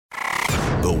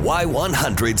The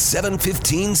Y100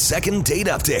 715 second date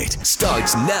update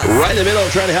starts now. Right in the middle,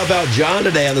 trying to help out John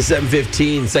today on the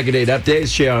 715 second date update.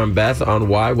 Share and Beth on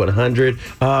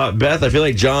Y100. Beth, I feel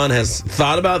like John has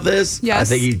thought about this. Yes. I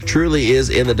think he truly is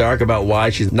in the dark about why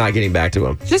she's not getting back to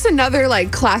him. Just another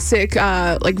classic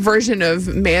version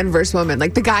of man versus woman.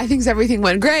 Like the guy thinks everything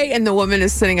went great and the woman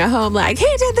is sitting at home like,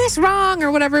 he did this wrong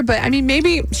or whatever. But I mean,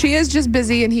 maybe she is just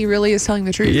busy and he really is telling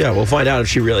the truth. Yeah, we'll find out if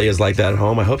she really is like that at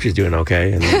home. I hope she's doing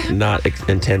okay and not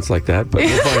intense like that, but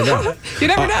we'll find out. You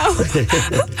never know.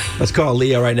 Let's call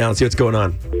Leah right now and see what's going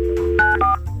on.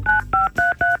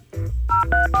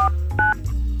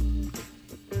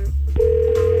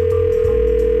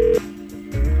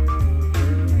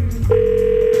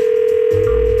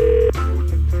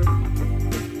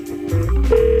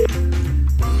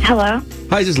 Hello?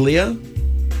 Hi, is this Leah?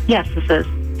 Yes, this is.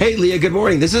 Hey, Leah, good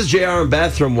morning. This is JR and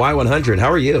Beth from Y100. How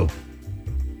are you?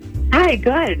 Hi,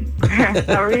 good.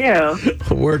 How are you?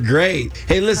 We're great.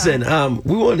 Hey, listen,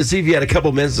 we wanted to see if you had a couple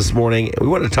minutes this morning. We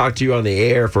wanted to talk to you on the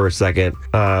air for a second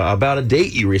about a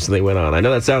date you recently went on. I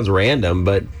know that sounds random,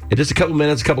 but in just a couple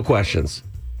minutes, a couple questions.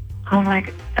 Oh my,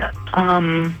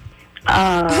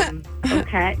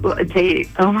 okay. Well, a date.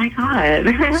 Oh my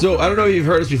God. So I don't know if you've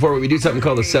heard us before, but we do something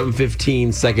called the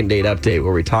 715 second date update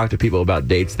where we talk to people about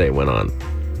dates they went on.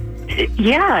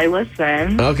 Yeah, I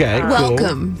listen. Okay, cool.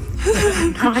 Welcome.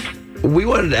 God. We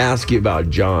wanted to ask you about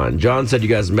John. John said you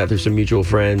guys met through some mutual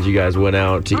friends. You guys went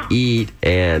out to eat,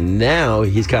 and now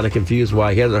he's kind of confused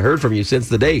why he hasn't heard from you since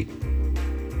the date.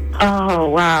 Oh,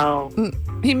 wow.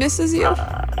 He misses you.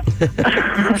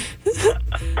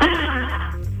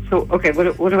 So, okay,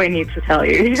 what do I need to tell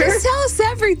you here? Just tell us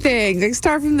everything. Like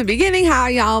start from the beginning, how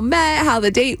y'all met, how the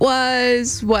date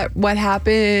was, what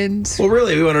happened. Well,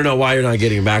 really, we want to know why you're not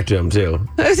getting back to him, too.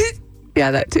 Yeah,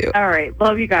 that too. All right,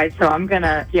 love you guys. So I'm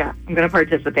gonna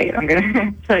participate. I'm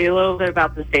gonna tell you a little bit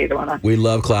about this date I went on. We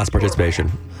love class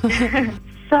participation.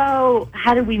 So,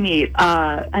 how did we meet?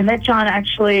 I met John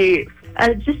actually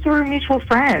just through mutual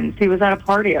friends. He was at a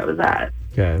party I was at.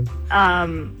 Okay.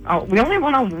 We only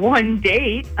went on one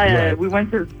date. Right. We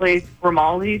went to this place,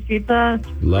 Grimaldi's Pizza.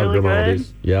 Love really Grimaldi's.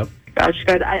 good. Yep. Gosh,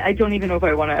 good. I don't even know if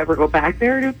I want to ever go back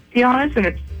there, to be honest, and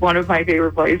it's one of my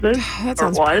favorite places. That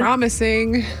sounds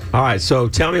promising. All right, so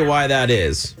tell me why that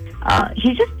is.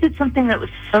 He just did something that was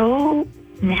so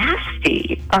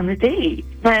nasty on the date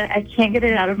that I can't get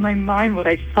it out of my mind what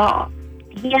I saw.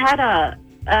 He had a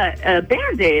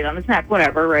Band-Aid on his neck,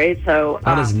 whatever, right? So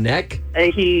On his neck?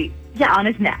 On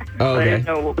his neck. Oh, okay. I didn't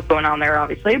know what was going on there,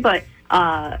 obviously, but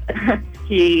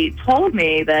he told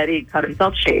me that he cut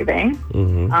himself shaving.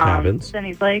 Happens. Then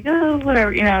he's like, oh,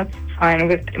 whatever, it's fine.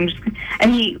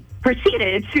 And he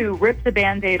proceeded to rip the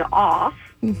Band-Aid off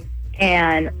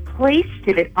and placed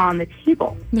it on the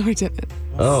table. No, he didn't.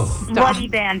 Oh. Bloody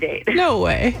Band-Aid. No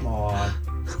way.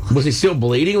 Was he still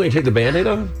bleeding when he took the Band-Aid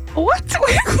off? What?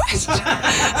 Weird question.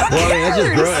 Well, that's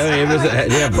just gross. I mean,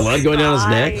 did he have blood going down his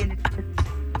neck?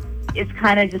 It's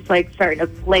kind of just starting to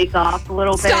flake off a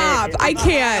little bit. Stop. I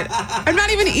can't. I'm not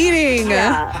even eating.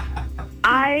 Yeah.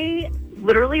 I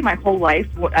literally, my whole life,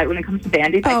 when it comes to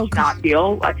Band-Aids, I cannot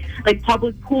deal. Like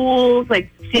public pools,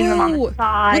 seeing them on the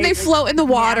side. When they float in the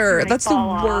water, that's the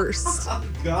fall worst. off.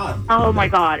 Oh my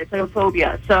God, it's like a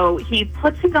phobia. So he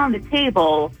puts it on the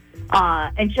table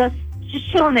and just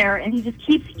chilling there, and he just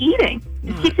keeps eating.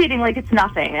 He keeps eating like it's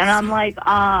nothing. And I'm like,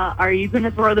 are you going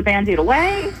to throw the Band-Aid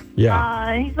away? Yeah.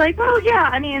 And he's like, oh, yeah,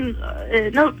 I mean,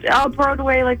 no, I'll throw it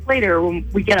away later when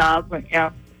we get up.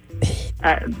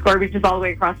 Garbage is all the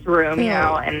way across the room,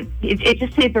 and it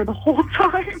just stayed there the whole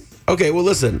time. Okay, well,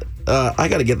 listen, I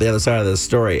got to get the other side of this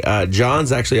story.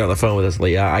 John's actually on the phone with us,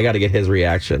 Leah. I got to get his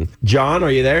reaction. John,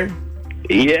 are you there?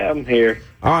 Yeah, I'm here.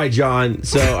 All right, John.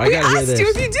 So I got to hear this. We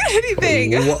asked you if you did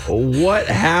anything. What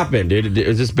happened, dude?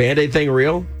 Is this Band-Aid thing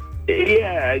real?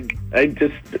 Yeah, I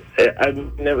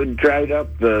never dried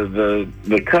up the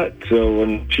cut, so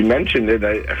when she mentioned it,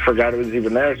 I forgot it was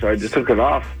even there, so I just took it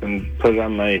off and put it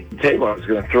on my table. I was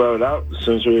going to throw it out as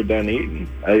soon as we were done eating.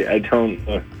 I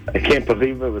can't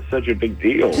believe it was such a big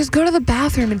deal. Just go to the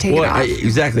bathroom and take it off.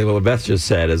 Exactly what Beth just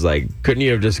said is couldn't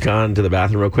you have just gone to the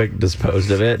bathroom real quick,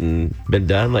 disposed of it, and been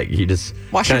done? You just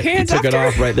wash your hands took it after?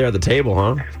 off right there at the table,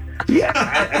 huh? Yeah.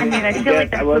 I mean, I feel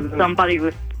like that's what somebody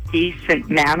with decent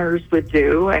manners would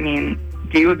do. I mean,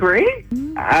 do you agree?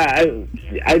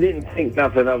 I didn't think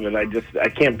nothing of it. I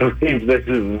can't believe this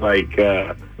is like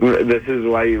this is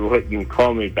why you wouldn't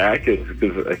call me back, is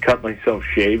because I cut myself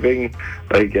shaving.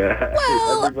 Like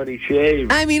everybody shaves.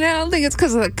 I mean, I don't think it's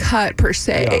because of the cut per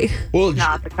se. Yeah. Well,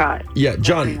 Not the cut. Yeah,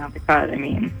 John. Definitely not the cut. I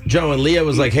mean, John, when Leah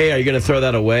was like, "Hey, are you going to throw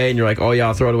that away?" and you're like, "Oh yeah,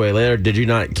 I'll throw it away later," did you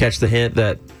not catch the hint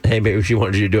that hey, maybe she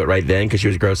wanted you to do it right then because she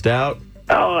was grossed out?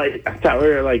 Oh, I thought we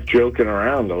were like joking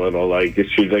around a little. Like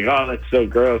she's like, "Oh, that's so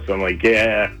gross." I'm like,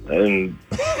 "Yeah," and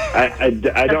I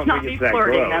don't not think me it's that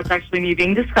flirting. gross. That's actually me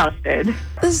being disgusted.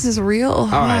 This is real. All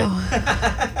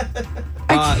right.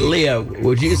 Leah,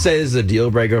 would you say this is a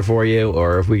deal breaker for you,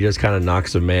 or if we just kind of knock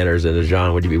some manners into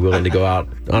John, would you be willing to go out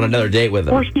on another date with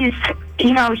him? Well,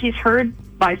 he's heard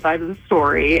my side of the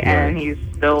story, and he's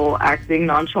still acting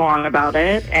nonchalant about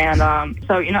it. And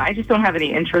so, I just don't have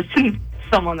any interest in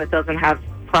someone that doesn't have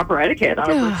proper etiquette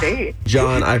on a first date.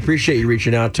 John, I appreciate you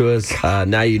reaching out to us.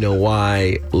 Now you know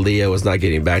why Leah was not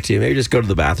getting back to you. Maybe just go to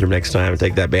the bathroom next time and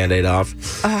take that Band-Aid off.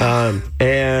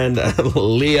 And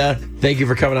Leah, thank you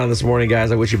for coming on this morning,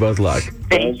 guys. I wish you both luck.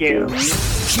 Thank you.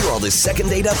 Hear all the second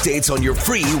date updates on your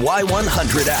free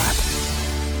Y100 app.